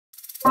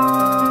Hi,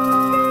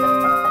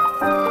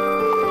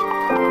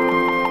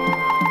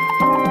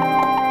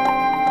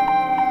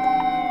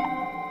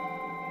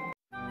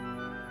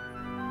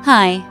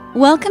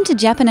 welcome to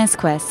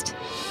Japanesquest.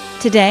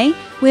 Today,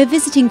 we're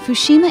visiting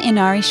Fushimi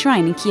Inari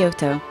Shrine in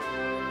Kyoto.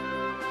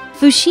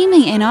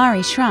 Fushimi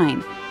Inari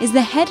Shrine is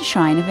the head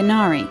shrine of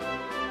Inari.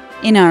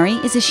 Inari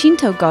is a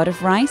Shinto god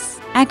of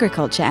rice,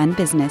 agriculture and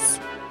business.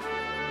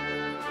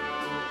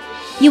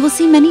 You will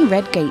see many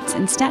red gates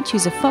and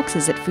statues of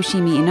foxes at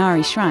Fushimi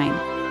Inari Shrine.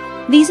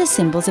 These are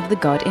symbols of the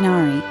god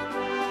Inari.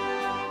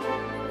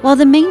 While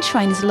the main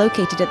shrine is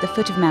located at the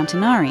foot of Mount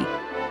Inari,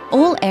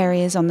 all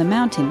areas on the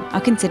mountain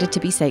are considered to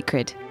be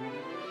sacred.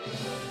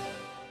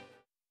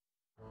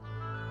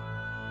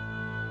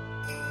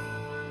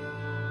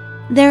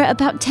 There are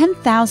about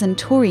 10,000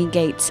 Torii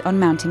gates on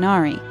Mount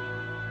Inari.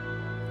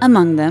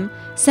 Among them,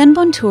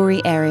 Senbon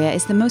Torii area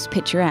is the most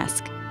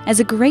picturesque, as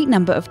a great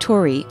number of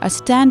Torii are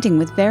standing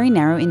with very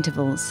narrow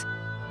intervals.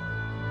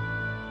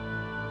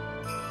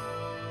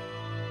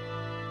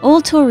 All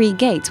Torii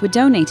gates were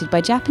donated by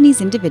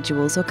Japanese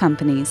individuals or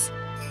companies.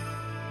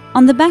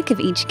 On the back of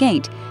each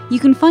gate, you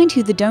can find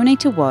who the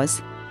donator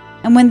was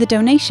and when the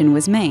donation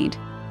was made.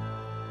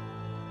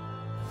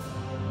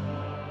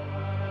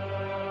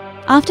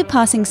 After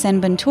passing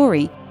Senbon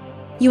Torii,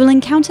 you will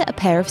encounter a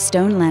pair of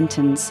stone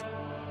lanterns.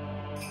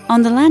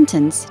 On the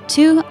lanterns,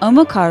 2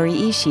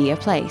 omokari ishi are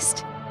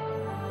placed.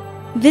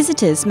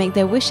 Visitors make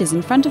their wishes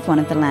in front of one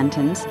of the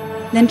lanterns,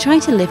 then try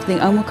to lift the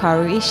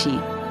omokari ishi.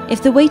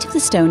 If the weight of the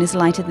stone is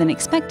lighter than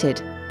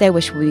expected, their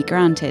wish will be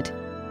granted.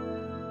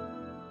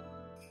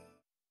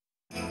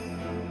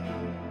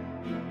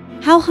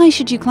 How high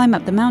should you climb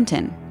up the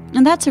mountain?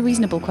 And that's a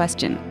reasonable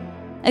question.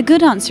 A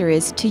good answer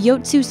is to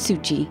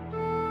Yotsu-tsuji.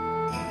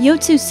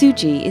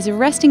 Yotsu-tsuji is a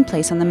resting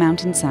place on the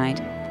mountainside,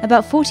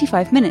 about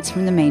 45 minutes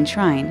from the main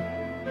shrine.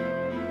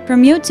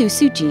 From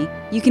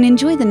Yotsu-tsuji, you can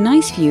enjoy the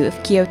nice view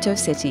of Kyoto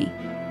city.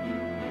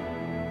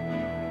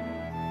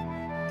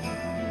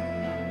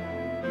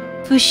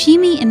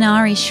 Fushimi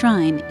Inari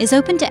Shrine is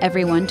open to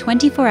everyone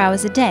 24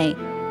 hours a day.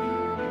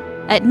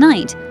 At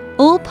night,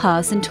 all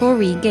paths and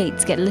Torii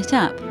gates get lit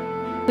up,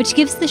 which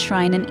gives the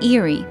shrine an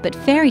eerie but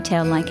fairy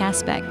tale-like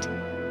aspect.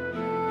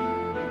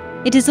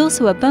 It is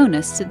also a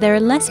bonus that there are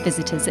less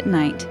visitors at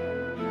night.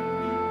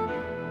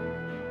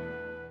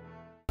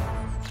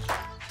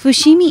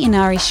 Fushimi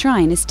Inari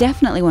Shrine is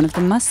definitely one of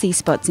the must-see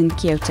spots in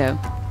Kyoto.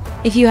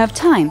 If you have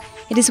time,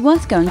 it is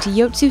worth going to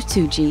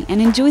Yotsu-tsuji and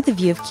enjoy the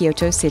view of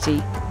Kyoto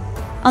city.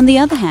 On the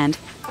other hand,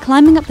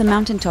 climbing up the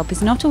mountaintop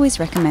is not always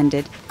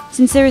recommended,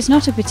 since there is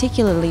not a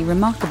particularly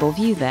remarkable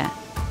view there.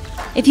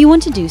 If you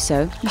want to do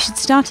so, you should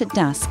start at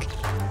dusk.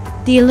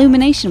 The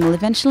illumination will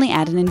eventually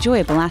add an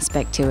enjoyable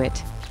aspect to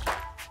it.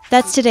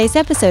 That's today's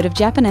episode of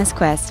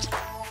Japanesquest.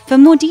 For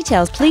more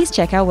details, please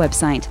check our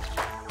website.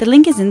 The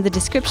link is in the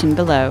description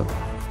below.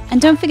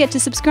 And don't forget to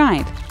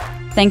subscribe.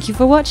 Thank you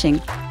for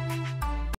watching.